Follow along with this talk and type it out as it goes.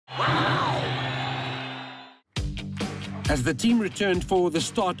As the team returned for the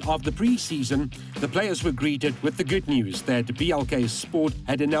start of the pre-season, the players were greeted with the good news that BLK Sport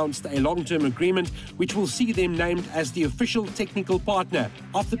had announced a long-term agreement which will see them named as the official technical partner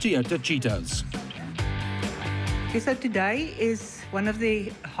of the Toyota Cheetahs. Okay, so today is one of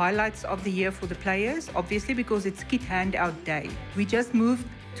the highlights of the year for the players, obviously because it's kit handout day. We just moved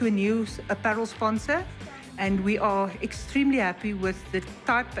to a new apparel sponsor, and we are extremely happy with the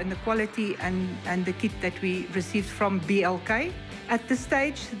type and the quality and the kit that we received from BLK. At this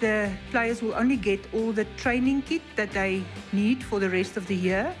stage, the players will only get all the training kit that they need for the rest of the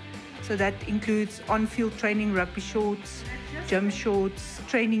year. So that includes on-field training rugby shorts, gym shorts,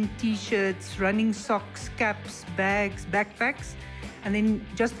 training t-shirts, running socks, caps, bags, backpacks. And then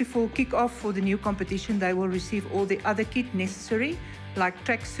just before kick-off for the new competition, they will receive all the other kit necessary, like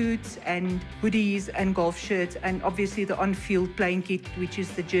tracksuits and hoodies and golf shirts, and obviously the on-field playing kit, which is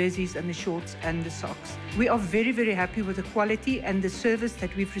the jerseys and the shorts and the socks. We are very, very happy with the quality and the service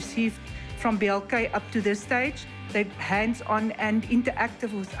that we've received from BLK up to this stage. They're hands-on and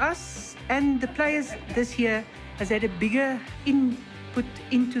interactive with us, and the players this year has had a bigger input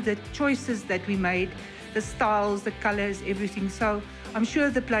into the choices that we made, the styles, the colors, everything. So I'm sure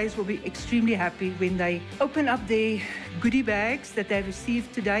the players will be extremely happy when they open up their goodie bags that they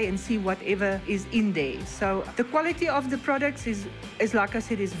received today and see whatever is in there. So the quality of the products is like I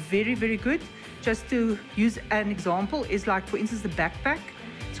said, is very, very good. Just to use an example, is like, for instance, the backpack.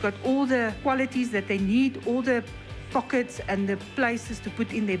 It's got all the qualities that they need, all the pockets and the places to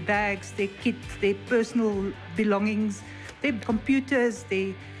put in their bags, their kit, their personal belongings, their computers,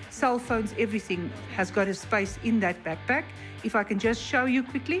 their cell phones, everything has got a space in that backpack. If I can just show you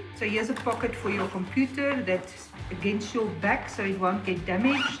quickly. So here's a pocket for your computer that's against your back so it won't get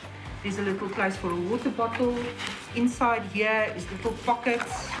damaged. There's a little place for a water bottle. Inside here is little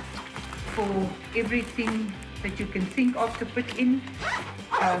pockets for everything that you can think of to put in.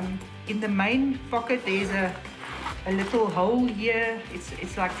 In the main pocket there's a little hole here.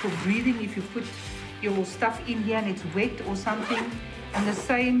 It's like for breathing if you put your stuff in here and it's wet or something. And the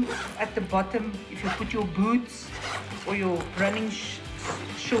same at the bottom if you put your boots or your running shoes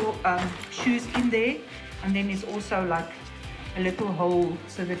in there. And then it's also like a little hole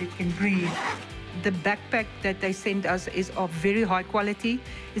so that it can breathe. The backpack that they sent us is of very high quality.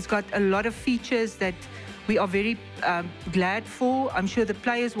 It's got a lot of features that we are very glad for. I'm sure the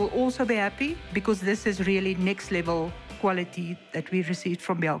players will also be happy because this is really next level quality that we received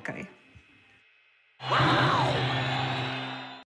from BLK. Wow!